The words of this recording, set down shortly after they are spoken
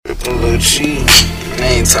OG.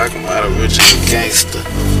 They ain't talking about original gangster.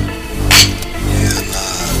 Yeah,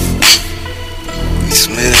 nah. We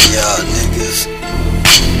smell y'all niggas.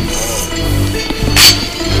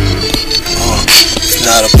 It's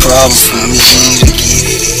not a problem for me to get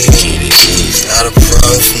it in. It's not a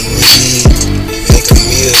problem for me. Make a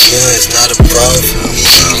million. It's not a problem for me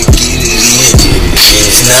to get it in.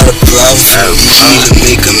 It's not a problem for me to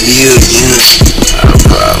make a million. Not a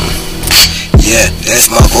problem. Yeah, that's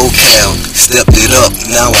my vocab. Stepped it up,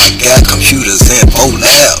 now I got computers and 4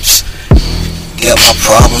 labs. Got my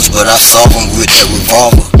problems, but I solve them with that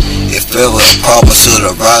revolver. If ever a problem should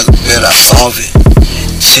arise, bet I solve it.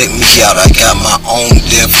 Check me out, I got my own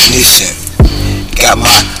definition. Got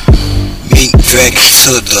my mink dragging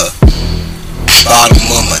to the bottom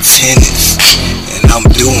of my tennis, and I'm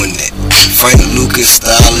doing it Frank Lucas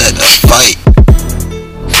style at the fight.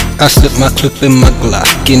 I slip my clip in my Glock,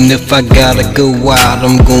 and if I gotta go out,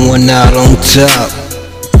 I'm going out on top.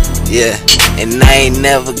 Yeah, and I ain't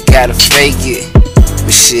never gotta fake it,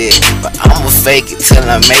 but I'ma fake it till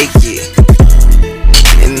I make it.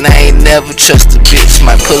 And I ain't never trust a bitch,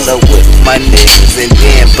 might pull up with my niggas and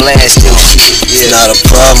then blast your shit. It's not a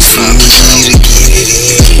problem for me to get it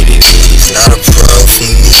in. It's not a problem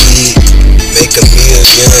for me. Make a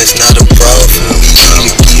million. It's not a problem for me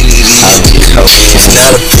to get it in. It's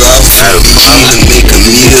not a problem for me to make a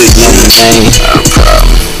million. Not a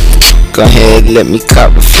problem. Go ahead, let me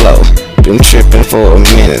cop the flow. Been trippin' for a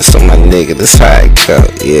minute, so my nigga, this how it go,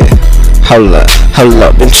 yeah. Hold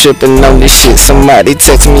up, been trippin' on this shit. Somebody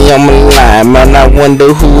text me on my line, man, I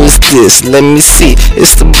wonder who is this. Let me see,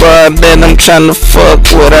 it's the broad that I'm tryna fuck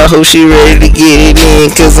with. I hope she ready to get it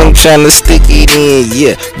in, cause I'm tryna stick it in,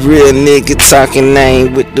 yeah. Real nigga talking, I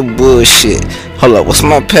ain't with the bullshit. Hold up, what's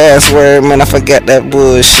my password, man? I forgot that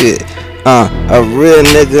bullshit. A real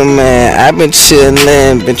nigga, man, I been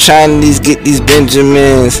chillin', been trying to get these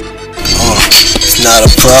Benjamins. It's not a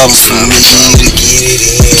problem for me to get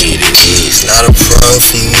it in. It's not a problem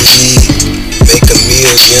for me. Make a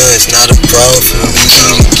million. It's not a problem for me to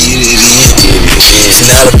get it in. It's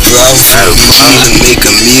not a problem for me to make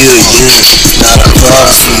a million. It's not a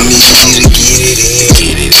problem for me to get it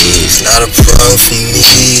in. It's not a problem for me.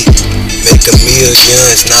 Make a million.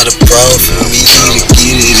 It's not a problem for me to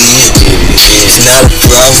get it in. It's not a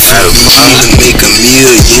problem for me to make a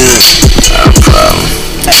million. Not a problem.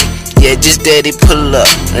 Yeah, just daddy pull up,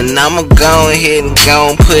 and I'ma go ahead and go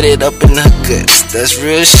and put it up in her guts. That's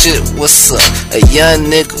real shit, what's up? A young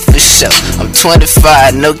nigga for sure. I'm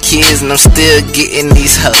 25, no kids, and I'm still getting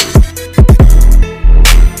these hoes.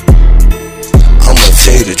 I'ma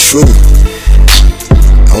tell you the truth,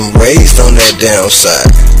 I'm raised on that downside.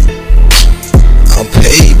 I'm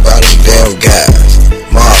paid by them damn guys.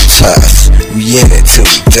 Mob ties, we in it till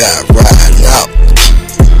we die, riding out.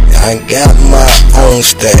 I got my own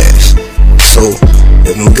stash, so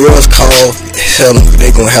if them girls call, tell them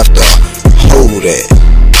they gon' have to hold that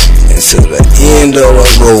until the end of the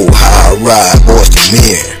road. How I ride, boys to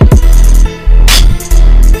men,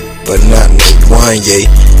 but not no Kanye.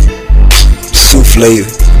 Souffle,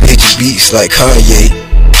 hit your beats like Kanye,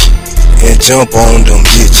 and jump on them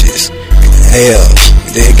bitches. Hell,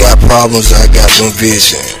 they got problems, I got them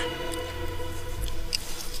vision.